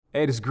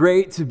It is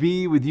great to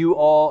be with you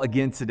all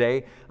again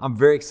today. I'm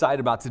very excited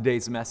about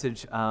today's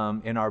message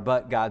in our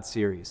But God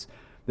series.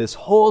 This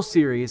whole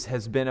series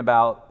has been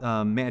about,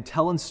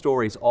 telling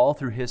stories all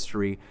through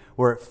history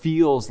where it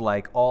feels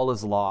like all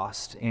is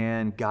lost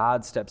and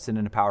God steps in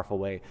a powerful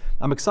way.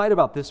 I'm excited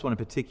about this one in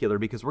particular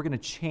because we're going to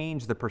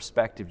change the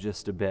perspective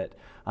just a bit.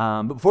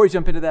 But before we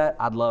jump into that,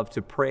 I'd love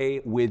to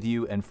pray with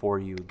you and for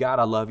you. God,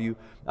 I love you.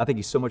 I thank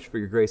you so much for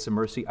your grace and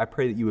mercy. I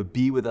pray that you would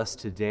be with us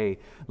today.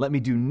 Let me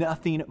do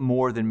nothing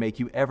more than make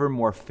you ever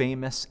more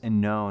famous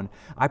and known.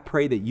 I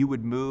pray that you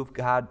would move,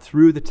 God,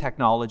 through the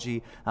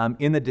technology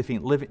in the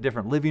different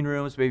living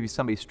rooms, maybe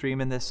somebody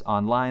streaming this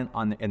online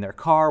in their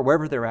car,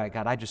 wherever they're at.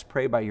 God, I just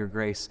pray by your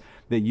grace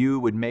that you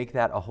would make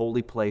that a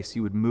holy place.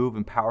 You would move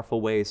in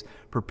powerful ways,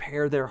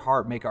 prepare their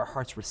heart, make our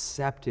hearts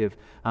receptive,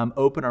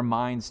 open our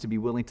minds to be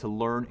willing to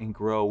learn and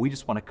grow. We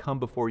just want to come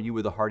before you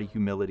with a heart of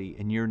humility.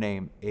 In your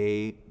name,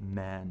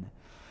 amen.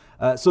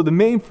 So the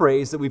main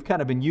phrase that we've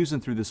kind of been using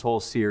through this whole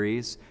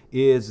series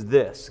is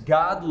this: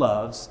 God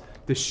loves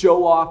to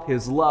show off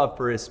his love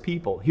for his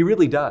people. He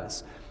really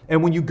does.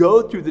 And when you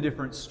go through the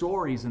different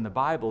stories in the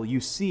Bible, you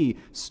see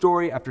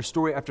story after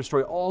story after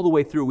story all the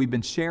way through. We've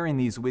been sharing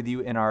these with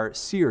you in our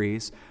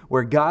series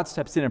where God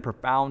steps in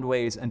profound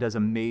ways and does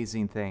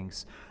amazing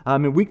things.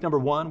 In week number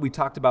 1, we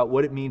talked about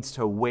what it means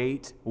to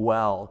wait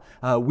well.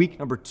 Week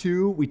number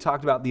 2, we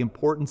talked about the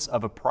importance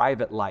of a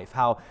private life,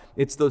 how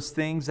it's those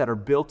things that are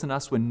built in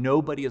us when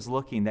nobody is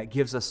looking that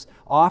gives us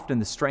often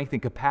the strength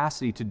and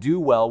capacity to do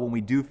well when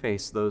we do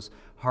face those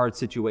hard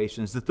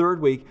situations. The third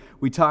week,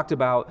 we talked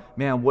about,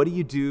 what do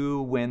you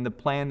do when the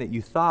plan that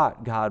you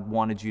thought God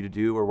wanted you to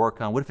do or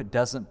work on, what if it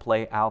doesn't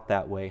play out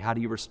that way? How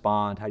do you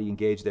respond? How do you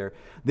engage there?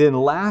 Then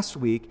last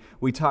week,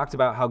 we talked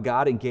about how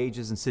God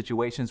engages in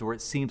situations where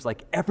it seems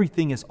like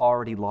everything is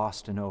already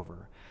lost and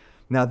over.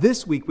 Now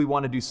this week, we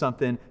want to do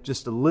something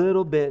just a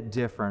little bit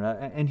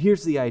different. And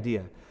here's the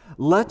idea.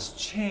 Let's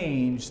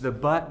change the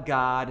but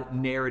God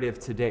narrative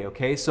today,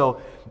 okay?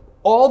 So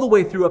all the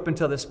way through up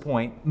until this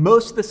point,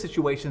 most of the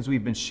situations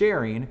we've been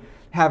sharing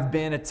have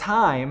been a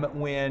time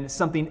when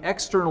something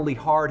externally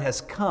hard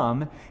has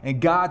come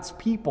and God's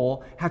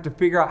people have to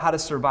figure out how to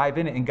survive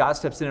in it, and God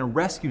steps in and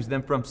rescues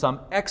them from some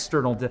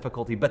external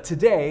difficulty. But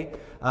today,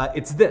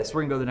 it's this.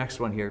 We're going to go to the next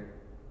one here.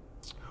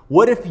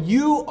 What if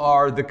you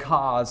are the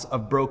cause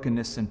of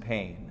brokenness and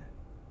pain?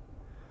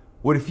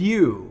 What if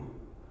you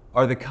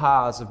are the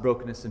cause of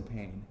brokenness and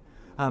pain?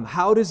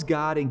 How does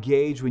God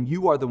engage when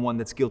you are the one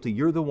that's guilty?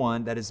 You're the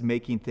one that is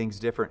making things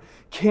different.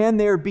 Can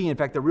there be, in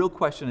fact, the real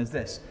question is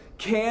this: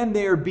 can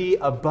there be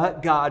a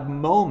but God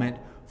moment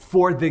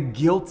for the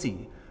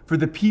guilty, for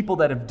the people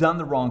that have done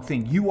the wrong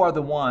thing? You are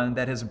the one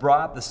that has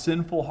brought the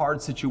sinful,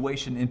 hard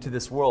situation into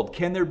this world.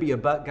 Can there be a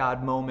but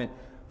God moment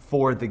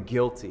for the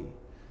guilty?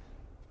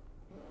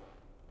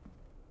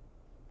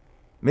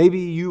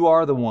 Maybe you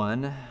are the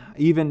one,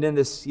 even in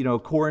this,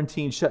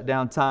 quarantine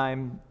shutdown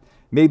time.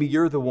 Maybe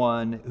you're the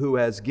one who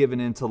has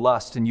given into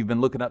lust and you've been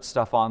looking up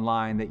stuff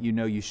online that you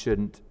know you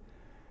shouldn't.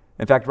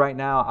 In fact, right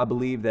now, I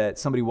believe that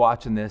somebody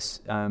watching this,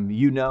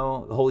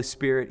 the Holy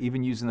Spirit,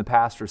 even using the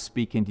pastor, is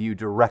speaking to you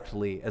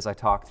directly as I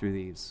talk through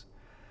these.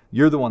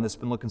 You're the one that's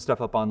been looking stuff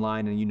up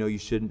online and you know you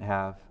shouldn't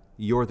have.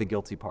 You're the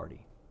guilty party.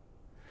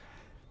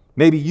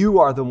 Maybe you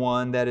are the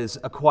one that has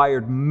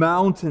acquired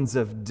mountains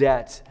of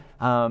debt.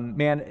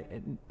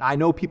 I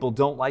know people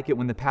don't like it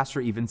when the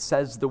pastor even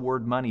says the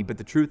word money, but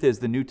the truth is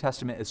the New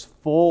Testament is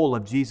full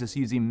of Jesus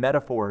using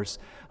metaphors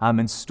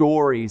and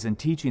stories and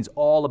teachings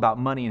all about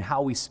money and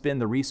how we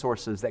spend the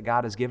resources that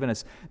God has given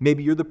us.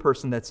 Maybe you're the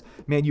person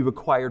you've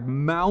acquired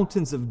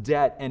mountains of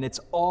debt and it's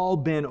all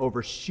been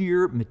over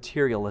sheer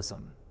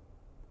materialism.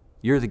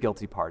 You're the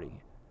guilty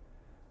party.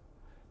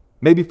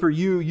 Maybe for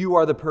you, you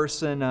are the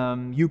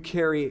person, you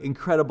carry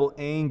incredible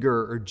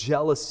anger or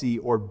jealousy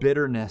or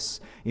bitterness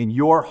in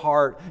your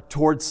heart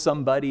towards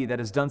somebody that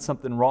has done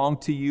something wrong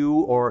to you,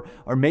 or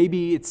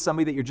maybe it's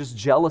somebody that you're just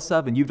jealous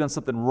of and you've done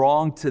something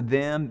wrong to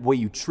them, the way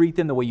you treat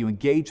them, the way you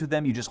engage with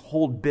them, you just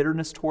hold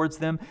bitterness towards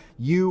them.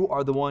 You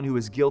are the one who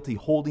is guilty,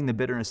 holding the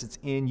bitterness. It's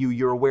in you.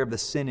 You're aware of the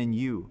sin in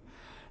you.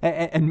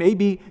 And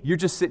maybe you're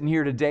just sitting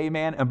here today,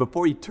 and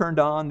before you turned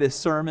on this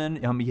sermon,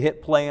 you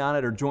hit play on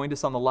it or joined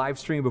us on the live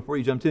stream before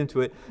you jumped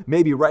into it,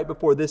 maybe right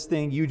before this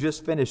thing, you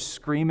just finished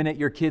screaming at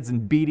your kids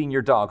and beating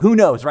your dog. Who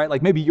knows, right?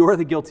 Like maybe you're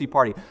the guilty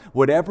party.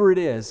 Whatever it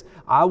is,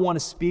 I want to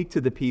speak to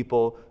the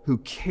people who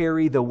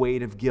carry the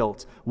weight of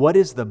guilt. What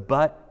is the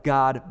but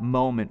God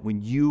moment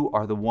when you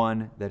are the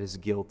one that is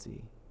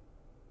guilty?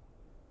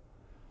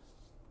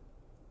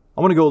 I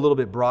want to go a little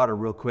bit broader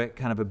real quick,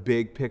 kind of a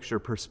big picture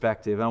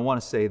perspective. And I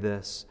want to say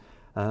this.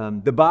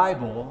 The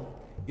Bible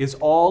is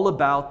all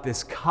about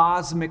this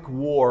cosmic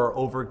war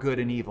over good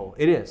and evil.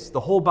 It is. The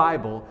whole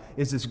Bible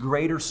is this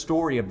greater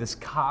story of this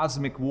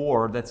cosmic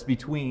war that's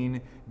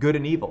between good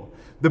and evil.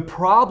 The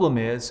problem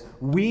is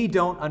we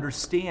don't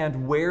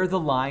understand where the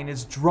line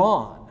is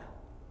drawn.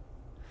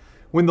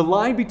 When the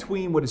line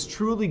between what is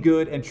truly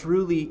good and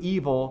truly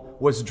evil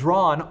was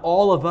drawn,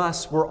 all of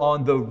us were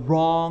on the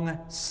wrong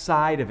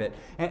side of it.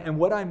 And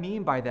what I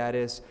mean by that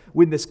is,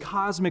 when this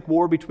cosmic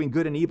war between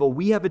good and evil,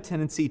 we have a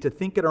tendency to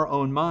think in our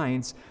own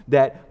minds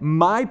that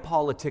my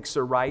politics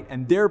are right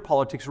and their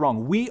politics are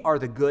wrong. We are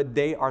the good,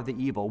 they are the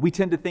evil. We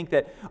tend to think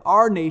that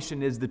our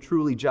nation is the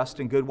truly just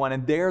and good one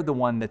and they're the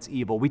one that's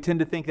evil. We tend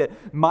to think that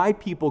my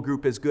people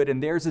group is good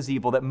and theirs is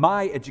evil, that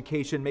my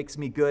education makes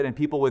me good and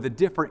people with a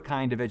different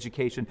kind of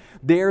education,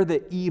 they're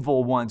the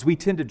evil ones. We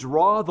tend to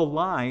draw the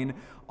line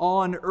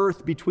on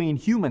earth between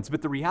humans.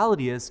 But the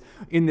reality is,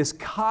 in this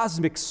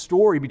cosmic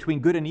story between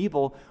good and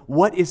evil,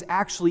 what is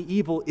actually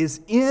evil is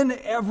in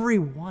every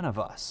one of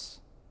us.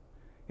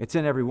 It's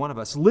in every one of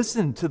us.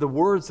 Listen to the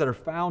words that are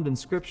found in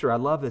Scripture. I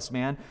love this,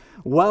 man.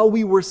 While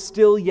we were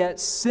still yet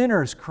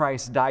sinners,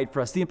 Christ died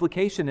for us. The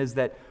implication is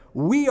that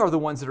we are the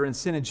ones that are in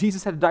sin, and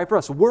Jesus had to die for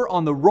us. We're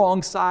on the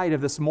wrong side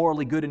of this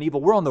morally good and evil.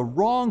 We're on the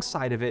wrong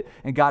side of it,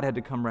 and God had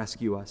to come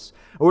rescue us.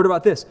 Or what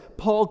about this?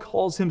 Paul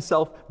calls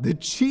himself the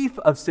chief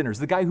of sinners.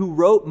 The guy who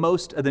wrote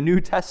most of the New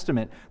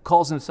Testament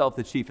calls himself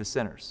the chief of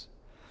sinners.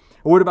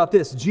 Or what about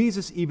this?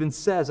 Jesus even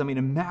says,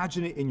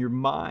 imagine it in your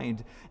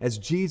mind as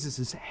Jesus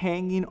is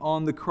hanging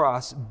on the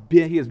cross.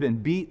 He has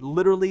been beat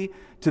literally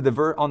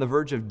on the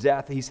verge of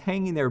death. He's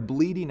hanging there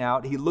bleeding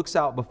out. He looks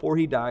out before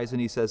he dies and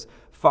he says,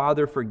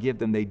 Father, forgive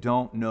them. They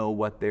don't know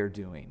what they're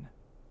doing.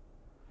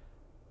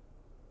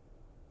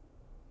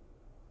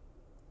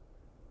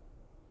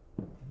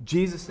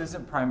 Jesus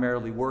isn't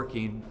primarily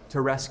working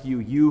to rescue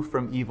you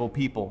from evil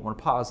people. I want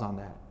to pause on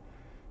that.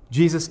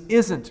 Jesus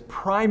isn't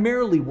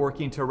primarily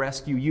working to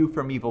rescue you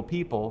from evil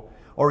people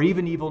or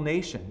even evil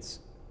nations,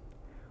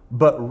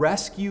 but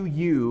rescue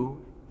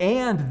you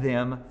and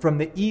them from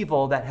the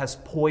evil that has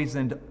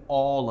poisoned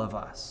all of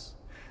us.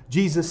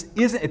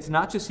 It's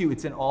not just you,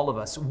 it's in all of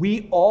us.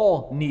 We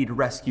all need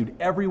rescued,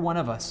 every one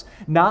of us,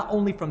 not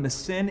only from the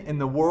sin in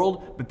the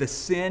world, but the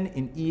sin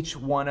in each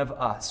one of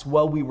us.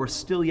 While we were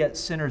still yet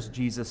sinners,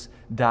 Jesus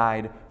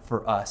died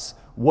for us.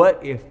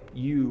 What if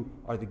you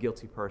are the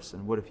guilty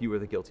person? What if you were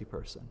the guilty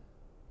person?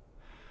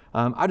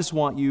 I just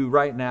want you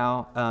right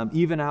now,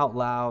 even out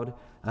loud,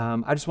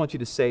 I just want you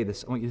to say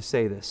this. I want you to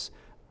say this.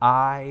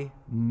 I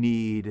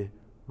need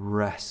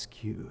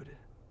rescued.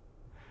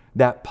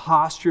 That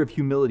posture of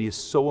humility is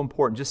so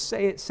important. Just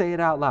say it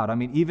out loud.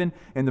 Even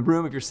in the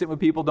room, if you're sitting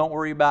with people, don't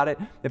worry about it.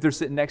 If they're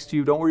sitting next to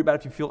you, don't worry about it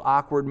if you feel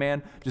awkward,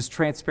 man. Just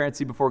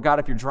transparency before God.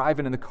 If you're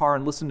driving in the car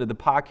and listening to the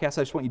podcast,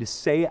 I just want you to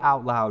say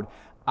out loud,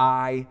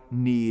 I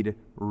need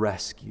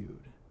rescued.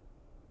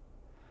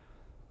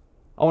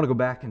 I want to go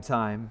back in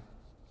time,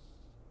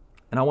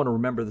 and I want to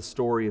remember the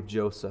story of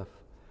Joseph.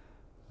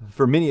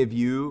 For many of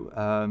you,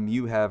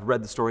 you have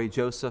read the story of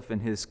Joseph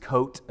and his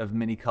coat of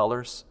many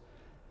colors.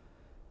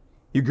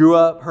 You grew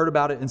up, heard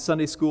about it in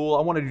Sunday school.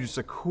 I want to do just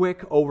a quick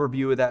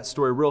overview of that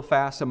story real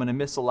fast. I'm going to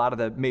miss a lot of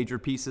the major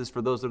pieces.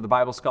 For those that are the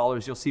Bible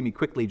scholars, you'll see me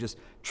quickly just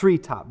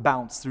treetop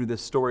bounce through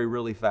this story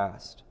really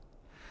fast.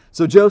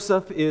 So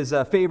Joseph is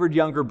a favored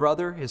younger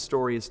brother. His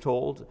story is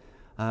told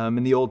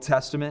in the Old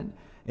Testament.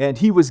 And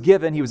he was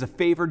a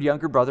favored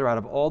younger brother out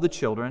of all the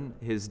children.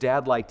 His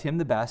dad liked him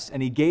the best,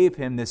 and he gave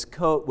him this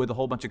coat with a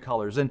whole bunch of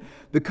colors. And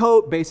the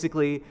coat,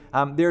 basically,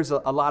 there's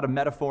a lot of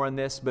metaphor in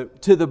this,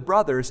 but to the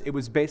brothers, it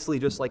was basically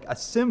just like a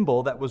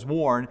symbol that was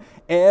worn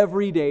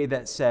every day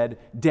that said,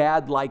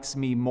 Dad likes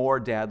me more,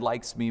 Dad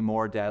likes me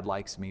more, Dad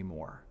likes me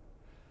more.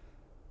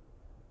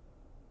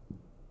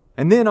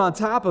 And then on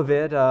top of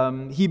it,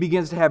 he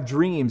begins to have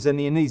dreams, and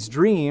in these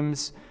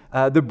dreams,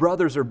 the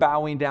brothers are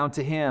bowing down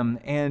to him.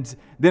 And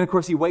then, of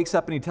course, he wakes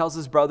up and he tells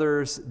his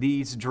brothers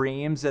these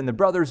dreams. And the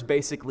brothers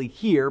basically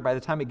hear, by the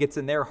time it gets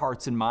in their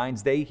hearts and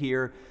minds, they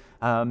hear,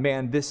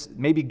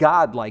 maybe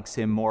God likes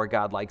him more,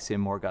 God likes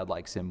him more, God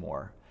likes him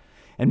more.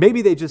 And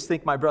maybe they just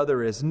think my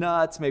brother is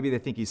nuts. Maybe they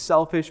think he's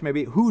selfish.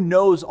 Maybe who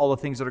knows all the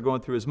things that are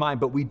going through his mind.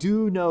 But we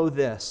do know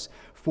this.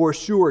 For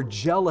sure,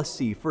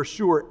 jealousy. For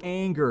sure,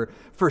 anger.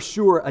 For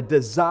sure, a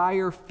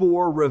desire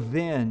for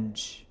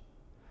revenge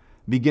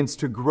begins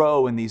to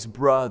grow in these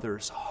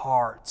brothers'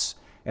 hearts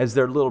as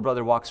their little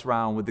brother walks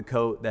around with the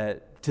coat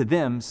that to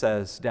them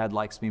says, Dad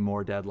likes me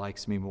more, Dad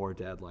likes me more,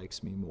 Dad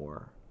likes me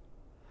more.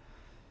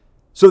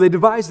 So they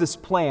devise this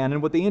plan,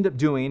 and what they end up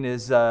doing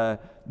is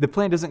the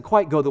plan doesn't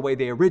quite go the way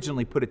they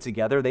originally put it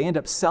together. They end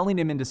up selling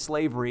him into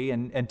slavery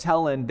and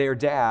telling their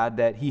dad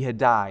that he had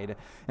died.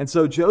 And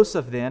so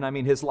Joseph then,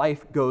 his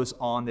life goes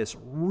on this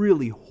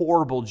really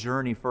horrible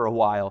journey for a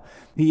while.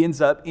 He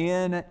ends up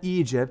in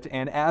Egypt,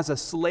 and as a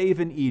slave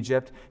in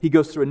Egypt, he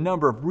goes through a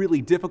number of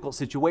really difficult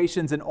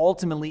situations and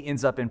ultimately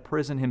ends up in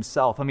prison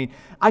himself.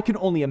 I can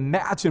only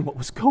imagine what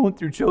was going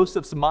through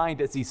Joseph's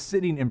mind as he's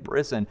sitting in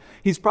prison.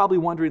 He's probably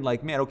wondering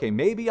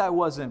maybe I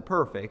wasn't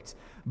perfect,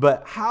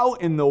 but how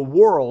in the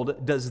world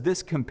world does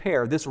this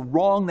compare, this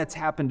wrong that's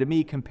happened to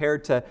me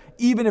compared to,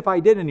 even if I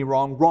did any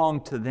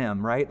wrong to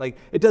them, right? Like,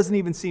 it doesn't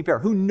even seem fair.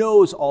 Who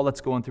knows all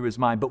that's going through his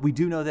mind? But we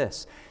do know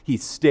this. He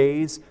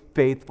stays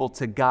faithful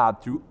to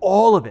God through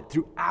all of it,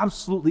 through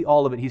absolutely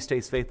all of it. He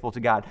stays faithful to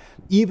God.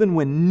 Even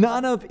when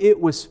none of it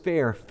was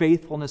fair,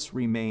 faithfulness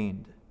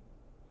remained.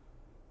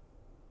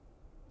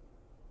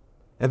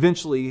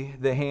 Eventually,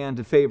 the hand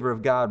and favor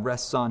of God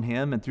rests on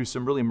him, and through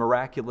some really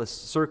miraculous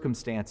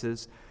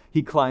circumstances,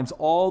 he climbs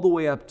all the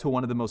way up to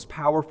one of the most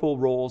powerful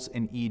roles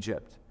in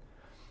Egypt.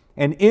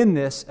 And in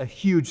this, a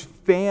huge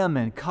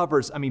famine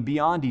covers,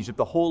 beyond Egypt,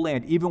 the whole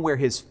land, even where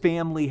his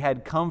family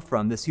had come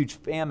from. This huge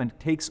famine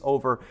takes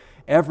over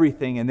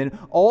everything. And then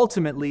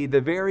ultimately, the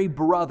very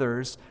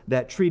brothers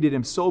that treated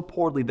him so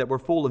poorly, that were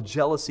full of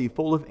jealousy,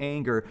 full of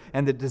anger,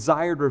 and that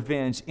desired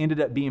revenge,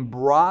 ended up being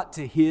brought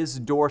to his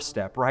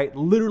doorstep, right?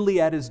 Literally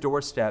at his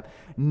doorstep,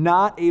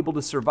 not able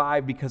to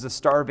survive because of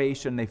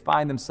starvation. They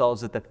find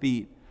themselves at the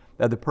feet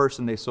of the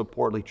person they so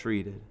poorly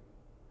treated.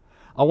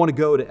 I want to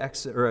go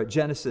to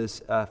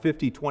Genesis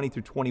 50, 20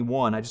 through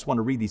 21. I just want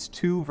to read these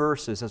two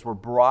verses as we're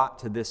brought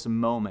to this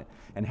moment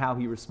and how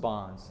he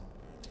responds.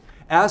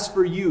 As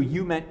for you,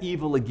 you meant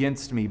evil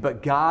against me,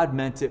 but God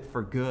meant it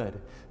for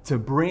good, to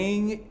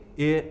bring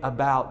it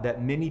about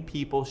that many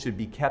people should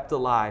be kept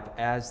alive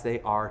as they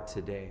are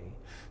today.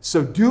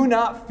 So do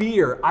not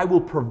fear, I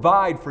will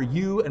provide for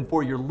you and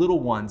for your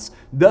little ones.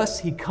 Thus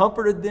he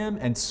comforted them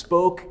and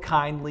spoke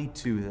kindly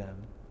to them.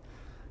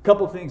 A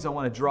couple of things I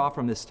want to draw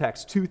from this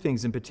text, two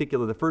things in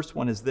particular. The first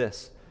one is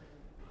this.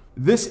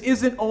 This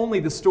isn't only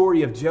the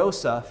story of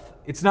Joseph.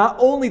 It's not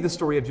only the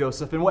story of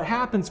Joseph. And what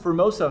happens for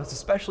most of us,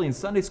 especially in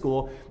Sunday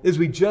school, is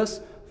we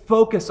just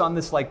focus on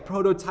this like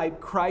prototype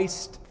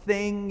Christ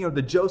thing,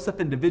 the Joseph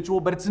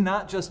individual, but it's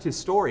not just his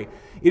story.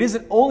 It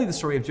isn't only the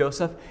story of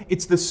Joseph.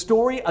 It's the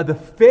story of the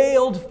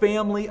failed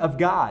family of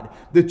God,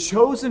 the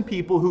chosen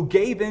people who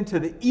gave in to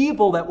the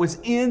evil that was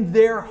in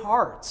their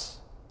hearts.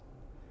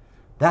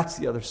 That's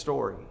the other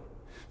story.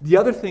 The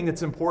other thing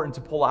that's important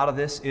to pull out of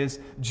this is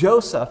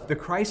Joseph, the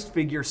Christ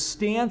figure,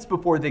 stands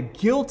before the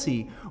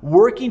guilty,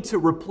 working to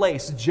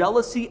replace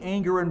jealousy,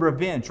 anger, and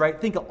revenge,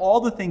 right? Think of all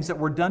the things that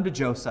were done to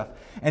Joseph.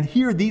 And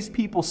here these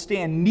people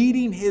stand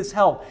needing his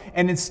help.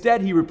 And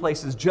instead he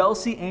replaces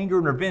jealousy, anger,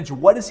 and revenge.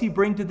 What does he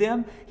bring to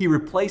them? He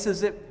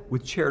replaces it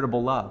with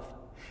charitable love.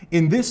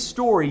 In this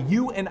story,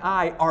 you and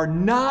I are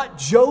not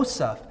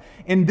Joseph.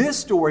 In this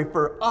story,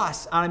 for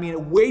us,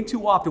 way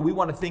too often we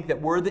want to think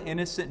that we're the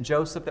innocent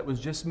Joseph that was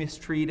just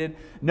mistreated.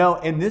 No,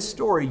 in this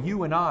story,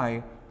 you and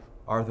I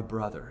are the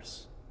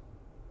brothers.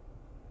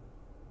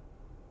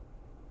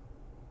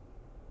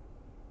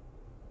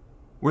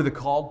 We're the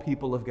called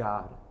people of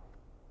God,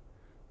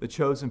 the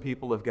chosen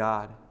people of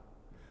God,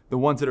 the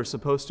ones that are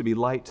supposed to be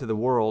light to the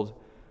world,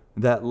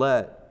 that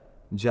let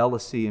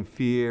jealousy and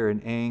fear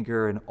and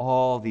anger and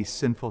all these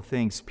sinful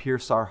things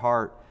pierce our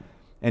heart.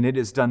 And it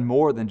has done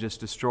more than just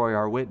destroy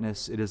our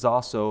witness. It has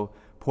also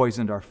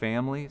poisoned our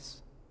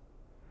families.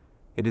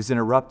 It has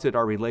interrupted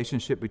our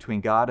relationship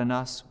between God and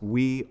us.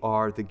 We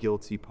are the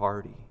guilty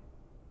party.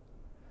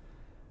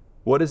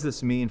 What does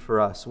this mean for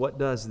us? What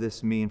does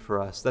this mean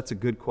for us? That's a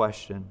good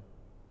question.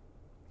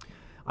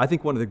 I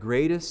think one of the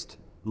greatest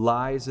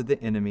lies of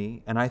the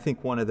enemy, and I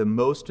think one of the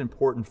most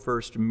important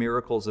first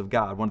miracles of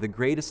God, one of the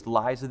greatest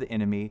lies of the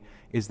enemy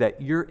is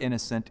that you're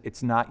innocent,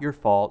 it's not your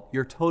fault,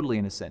 you're totally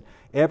innocent.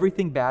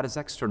 Everything bad is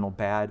external,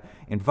 bad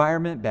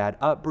environment, bad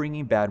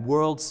upbringing, bad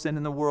world, sin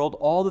in the world,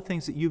 all the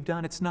things that you've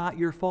done, it's not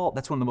your fault.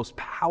 That's one of the most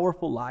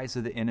powerful lies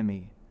of the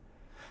enemy.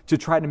 To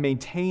try to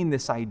maintain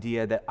this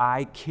idea that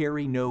I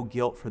carry no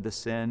guilt for the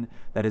sin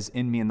that is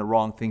in me and the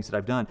wrong things that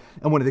I've done.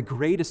 And one of the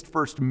greatest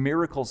first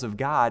miracles of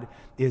God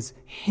is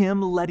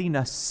Him letting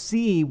us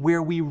see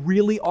where we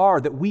really are,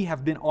 that we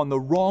have been on the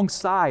wrong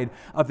side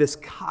of this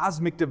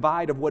cosmic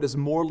divide of what is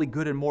morally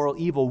good and moral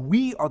evil.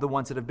 We are the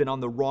ones that have been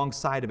on the wrong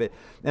side of it.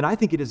 And I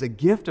think it is a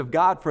gift of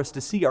God for us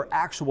to see our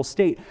actual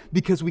state,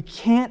 because we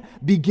can't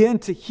begin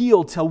to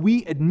heal till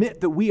we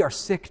admit that we are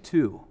sick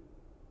too.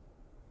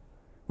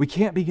 We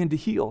can't begin to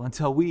heal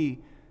until we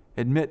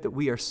admit that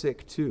we are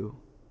sick too.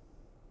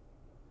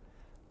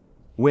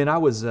 When I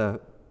was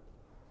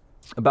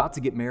about to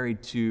get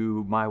married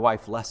to my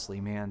wife, Leslie,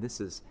 man,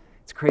 it's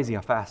crazy how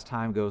fast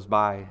time goes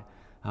by.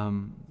 Now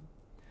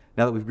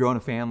that we've grown a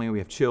family, we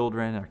have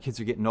children, our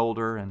kids are getting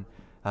older, and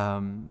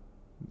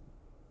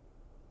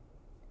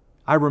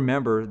I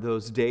remember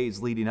those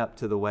days leading up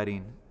to the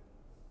wedding.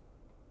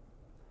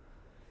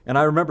 And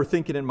I remember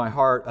thinking in my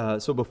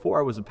heart, so before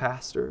I was a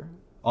pastor,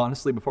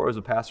 honestly, before I was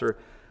a pastor,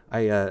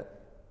 I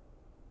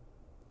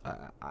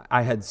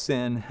had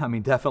sin.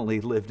 Definitely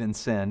lived in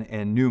sin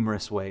in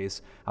numerous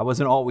ways. I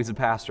wasn't always a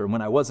pastor. And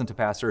when I wasn't a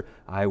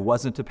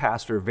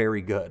pastor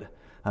very good.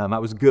 I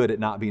was good at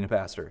not being a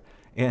pastor.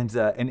 And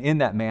in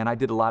that, man, I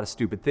did a lot of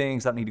stupid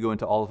things. I don't need to go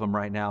into all of them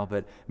right now,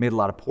 but made a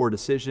lot of poor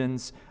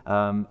decisions.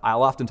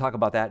 I'll often talk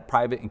about that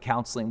private in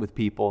counseling with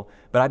people,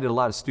 but I did a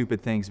lot of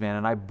stupid things, man,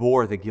 and I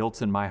bore the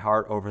guilt in my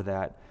heart over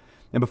that.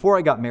 And before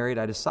I got married,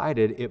 I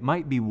decided it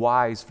might be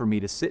wise for me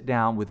to sit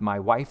down with my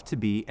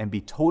wife-to-be and be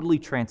totally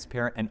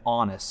transparent and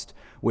honest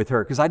with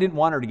her, because I didn't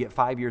want her to get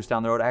 5 years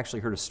down the road. I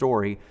actually heard a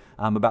story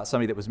about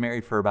somebody that was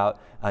married for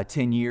about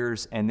 10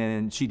 years, and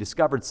then she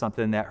discovered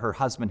something that her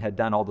husband had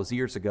done all those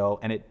years ago,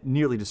 and it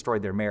nearly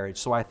destroyed their marriage.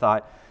 So I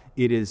thought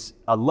it is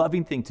a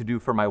loving thing to do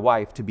for my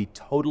wife to be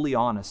totally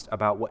honest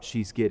about what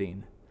she's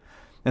getting.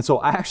 And so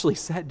I actually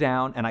sat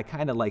down and I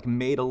kind of like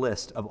made a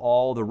list of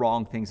all the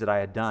wrong things that I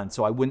had done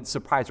so I wouldn't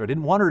surprise her. I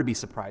didn't want her to be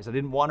surprised. I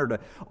didn't want her to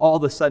all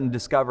of a sudden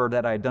discover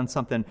that I had done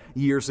something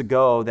years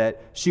ago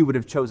that she would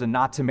have chosen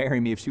not to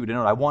marry me if she would have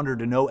known. I wanted her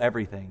to know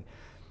everything.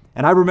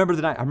 And I remember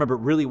the night, I remember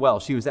it really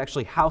well. She was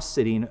actually house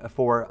sitting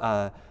for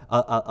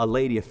a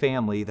lady, a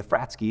family. The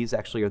Fratskys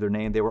actually are their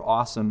name. They were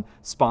awesome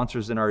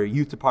sponsors in our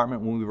youth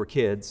department when we were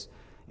kids.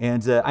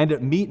 And I ended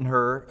up meeting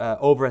her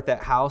over at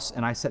that house,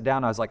 and I sat down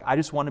and I was like, I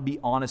just want to be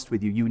honest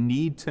with you. You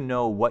need to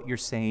know what you're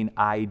saying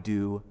I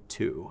do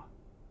too.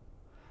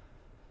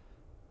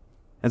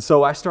 And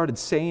so I started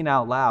saying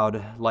out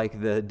loud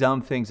like the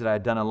dumb things that I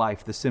had done in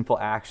life, the sinful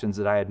actions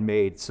that I had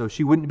made, so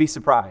she wouldn't be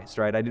surprised,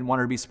 right? I didn't want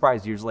her to be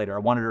surprised years later. I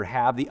wanted her to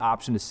have the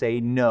option to say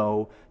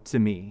no to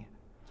me.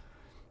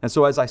 And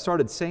so as I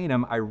started saying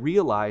them, I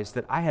realized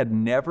that I had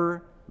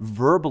never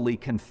verbally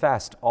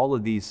confessed all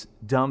of these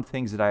dumb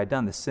things that I had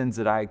done, the sins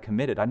that I had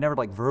committed. I never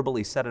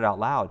verbally said it out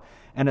loud.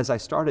 And as I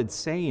started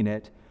saying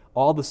it,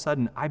 all of a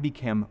sudden I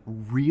became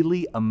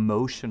really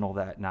emotional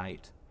that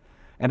night.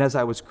 And as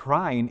I was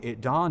crying, it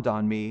dawned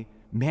on me,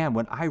 man,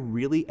 when I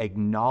really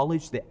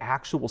acknowledge the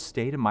actual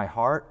state of my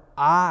heart,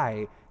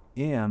 I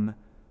am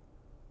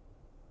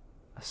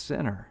a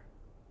sinner.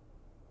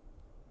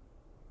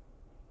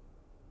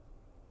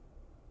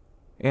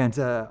 And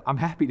I'm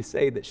happy to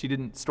say that she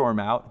didn't storm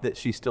out, that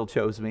she still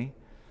chose me.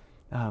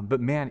 But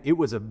man, it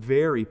was a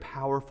very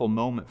powerful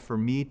moment for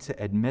me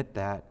to admit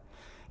that.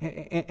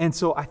 And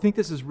so I think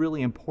this is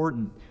really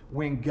important.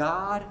 When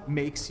God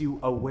makes you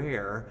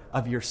aware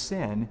of your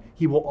sin,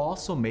 He will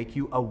also make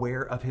you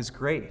aware of His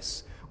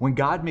grace. When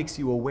God makes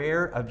you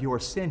aware of your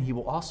sin, He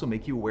will also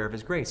make you aware of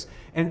His grace.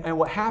 And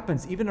what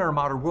happens, even in our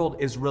modern world,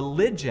 is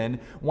religion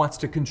wants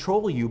to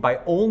control you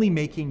by only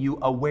making you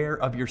aware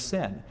of your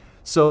sin.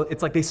 So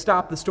it's like they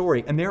stop the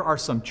story. And there are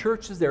some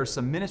churches, there are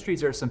some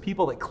ministries, there are some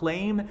people that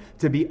claim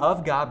to be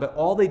of God, but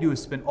all they do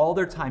is spend all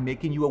their time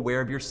making you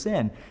aware of your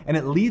sin. And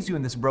it leaves you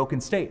in this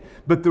broken state.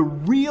 But the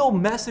real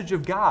message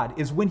of God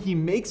is when He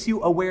makes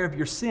you aware of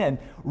your sin,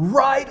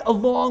 right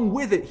along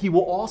with it, He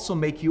will also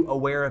make you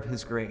aware of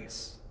His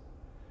grace.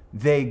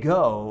 They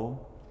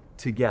go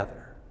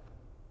together.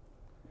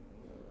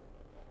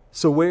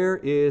 So where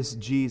is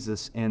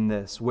Jesus in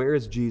this? Where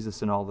is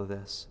Jesus in all of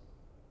this?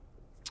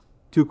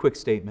 Two quick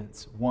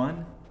statements.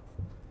 One,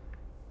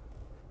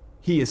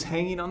 He is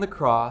hanging on the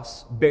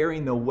cross,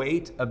 bearing the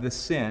weight of the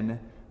sin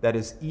that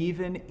is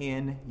even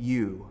in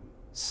you,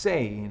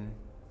 saying,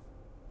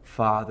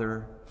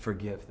 Father,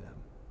 forgive them.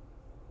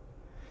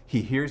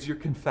 He hears your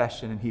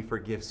confession and He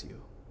forgives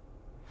you.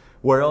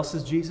 Where else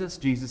is Jesus?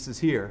 Jesus is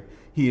here.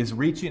 He is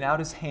reaching out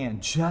His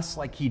hand just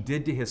like He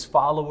did to His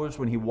followers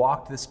when He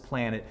walked this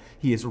planet.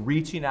 He is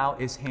reaching out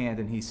His hand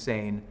and He's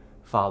saying,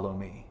 follow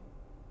me.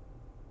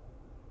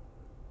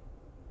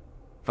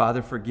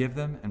 Father, forgive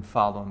them and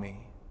follow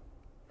me.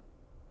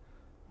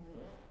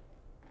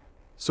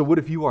 So what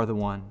if you are the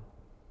one?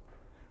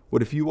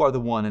 What if you are the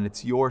one and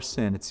it's your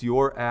sin, it's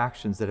your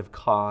actions that have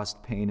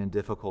caused pain and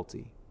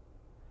difficulty?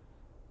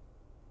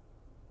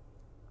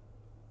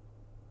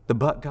 The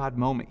but God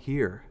moment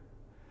here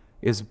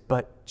is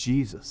but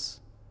Jesus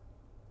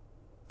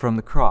from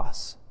the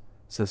cross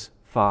says,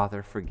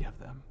 Father, forgive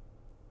them.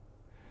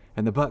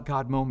 And the but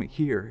God moment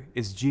here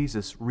is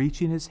Jesus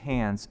reaching His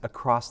hands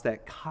across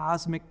that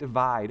cosmic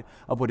divide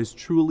of what is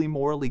truly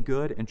morally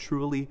good and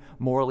truly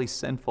morally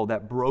sinful,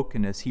 that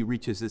brokenness. He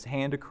reaches His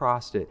hand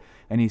across it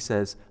and He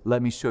says,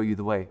 let me show you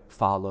the way.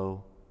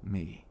 Follow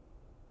me.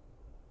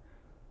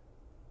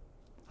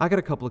 I got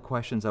a couple of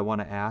questions I want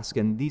to ask,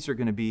 and these are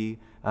going to be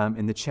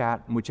in the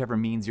chat, whichever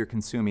means you're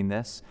consuming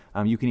this.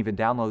 You can even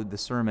download the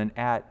sermon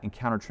at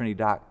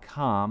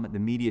EncounterTrinity.com, the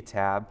media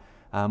tab.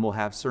 We'll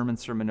have sermon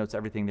notes,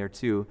 everything there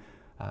too.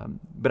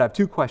 But I have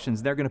two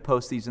questions. They're going to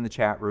post these in the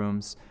chat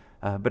rooms.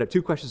 But I have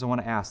two questions I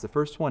want to ask. The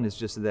first one is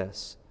just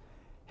this.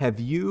 Have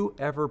you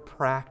ever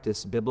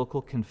practiced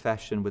biblical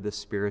confession with a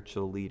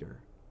spiritual leader?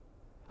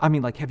 I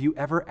mean, have you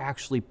ever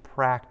actually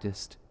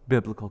practiced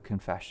biblical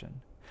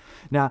confession?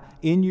 Now,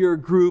 in your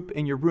group,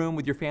 in your room,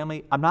 with your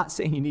family, I'm not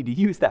saying you need to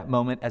use that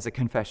moment as a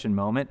confession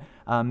moment.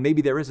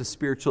 Maybe there is a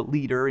spiritual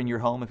leader in your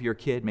home if you're a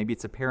kid. Maybe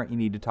it's a parent you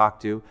need to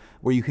talk to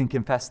where you can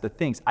confess the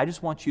things. I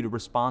just want you to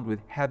respond with,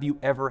 have you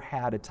ever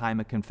had a time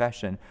of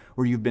confession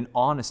where you've been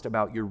honest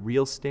about your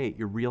real state,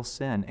 your real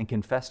sin, and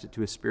confessed it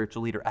to a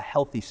spiritual leader, a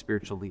healthy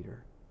spiritual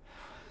leader?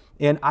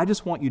 And I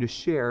just want you to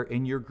share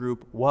in your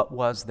group, what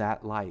was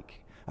that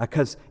like?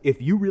 Because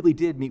if you really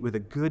did meet with a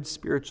good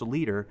spiritual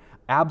leader,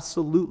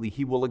 absolutely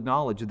he will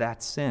acknowledge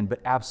that sin, but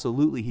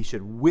absolutely he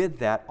should with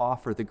that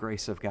offer the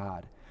grace of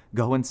God.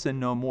 Go and sin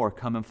no more,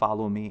 come and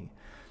follow me.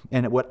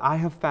 And what I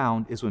have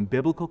found is when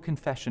biblical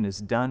confession is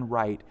done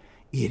right,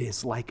 it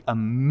is like a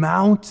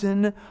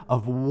mountain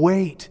of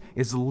weight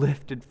is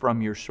lifted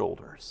from your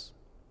shoulders.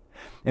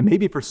 And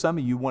maybe for some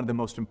of you, one of the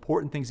most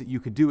important things that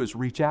you could do is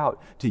reach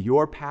out to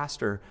your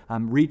pastor,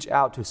 reach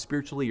out to a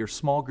spiritual leader,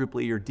 small group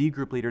leader, D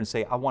group leader, and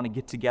say, I want to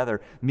get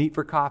together, meet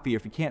for coffee. Or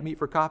if you can't meet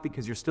for coffee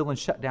because you're still in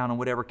shutdown in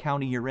whatever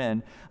county you're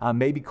in,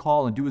 maybe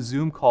call and do a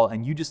Zoom call,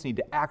 and you just need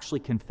to actually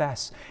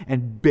confess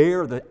and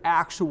bear the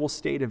actual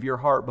state of your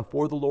heart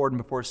before the Lord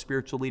and before a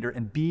spiritual leader,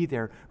 and be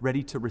there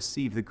ready to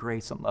receive the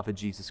grace and love of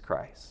Jesus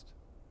Christ.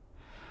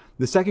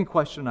 The second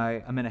question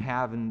I'm going to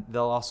have, and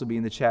they'll also be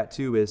in the chat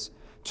too, is,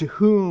 to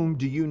whom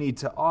do you need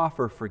to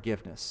offer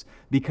forgiveness?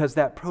 Because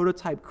that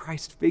prototype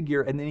Christ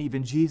figure, and then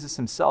even Jesus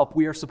himself,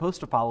 we are supposed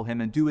to follow him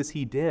and do as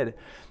he did.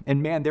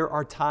 And man, there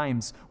are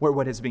times where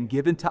what has been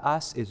given to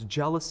us is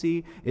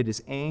jealousy, it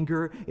is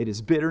anger, it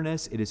is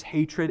bitterness, it is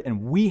hatred,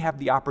 and we have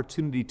the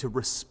opportunity to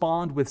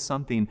respond with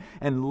something.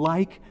 And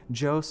like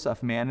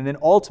Joseph, man, and then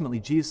ultimately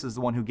Jesus is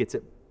the one who gets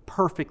it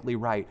perfectly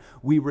right,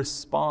 we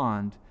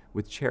respond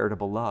with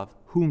charitable love.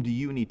 Whom do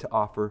you need to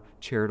offer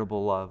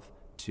charitable love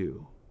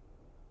to?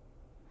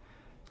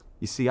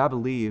 You see, I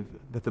believe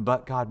that the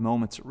but God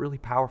moments are really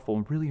powerful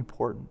and really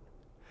important.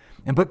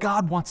 But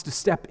God wants to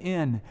step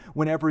in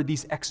whenever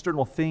these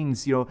external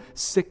things,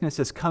 sickness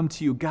has come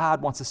to you.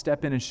 God wants to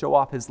step in and show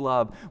off his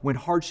love. When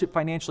hardship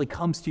financially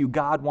comes to you,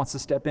 God wants to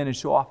step in and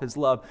show off his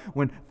love.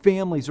 When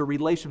families or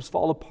relationships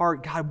fall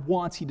apart,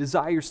 he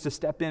desires to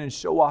step in and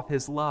show off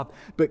his love.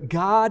 But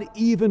God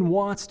even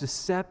wants to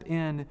step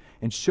in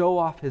and show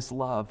off his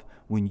love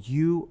when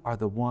you are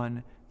the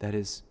one that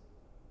is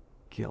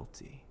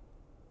guilty.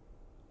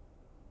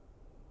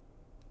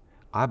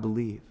 I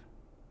believe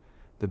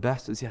the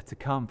best is yet to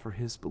come for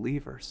his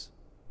believers.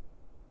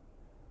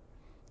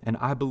 And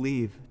I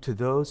believe to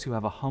those who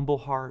have a humble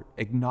heart,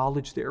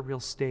 acknowledge their real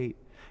state,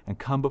 and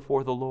come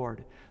before the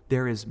Lord,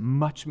 there is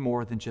much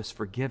more than just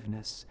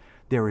forgiveness.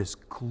 There is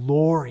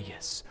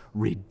glorious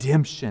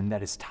redemption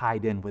that is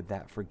tied in with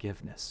that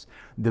forgiveness.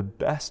 The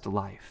best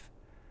life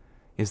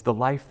is the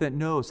life that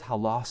knows how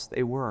lost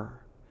they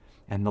were,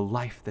 and the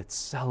life that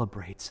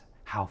celebrates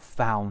how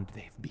found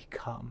they've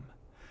become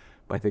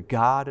by the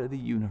God of the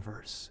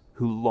universe,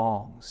 who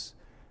longs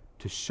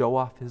to show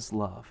off his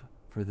love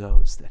for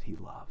those that he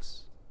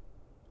loves.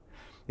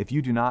 If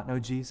you do not know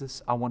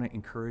Jesus, I want to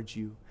encourage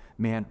you,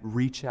 man,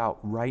 reach out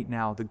right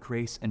now. The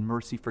grace and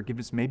mercy,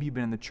 forgiveness. Maybe you've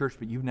been in the church,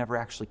 but you've never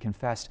actually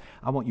confessed.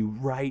 I want you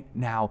right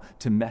now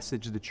to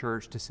message the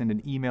church, to send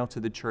an email to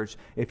the church.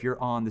 If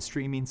you're on the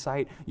streaming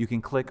site, you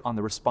can click on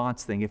the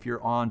response thing. If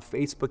you're on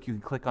Facebook, you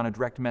can click on a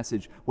direct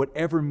message.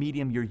 Whatever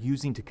medium you're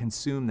using to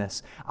consume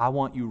this, I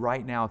want you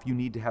right now, if you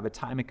need to have a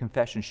time of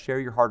confession, share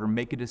your heart, or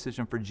make a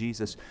decision for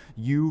Jesus,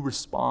 you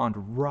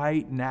respond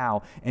right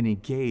now and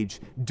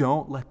engage.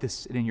 Don't let this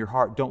sit in your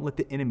heart. Don't let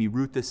the enemy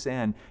root this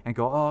in and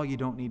go, oh, you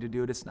don't need to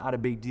do it. It's not a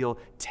big deal.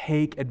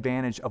 Take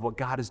advantage of what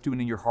God is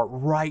doing in your heart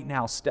right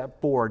now. Step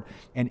forward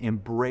and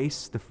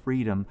embrace the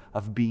freedom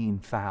of being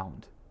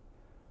found,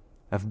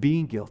 of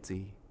being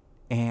guilty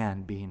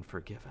and being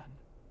forgiven.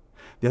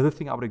 The other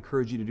thing I would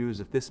encourage you to do is,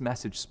 if this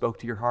message spoke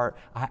to your heart,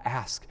 I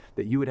ask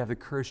that you would have the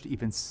courage to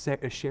even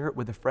share it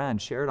with a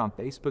friend. Share it on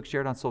Facebook, share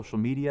it on social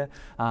media,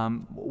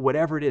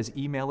 whatever it is,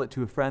 email it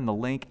to a friend, the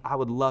link. I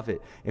would love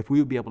it if we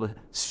would be able to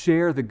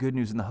share the good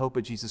news and the hope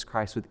of Jesus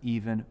Christ with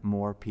even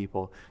more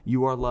people.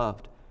 You are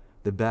loved.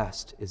 The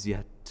best is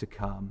yet to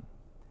come.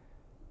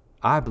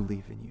 I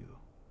believe in you.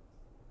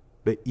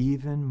 But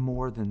even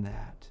more than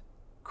that,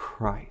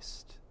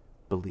 Christ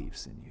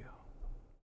believes in you.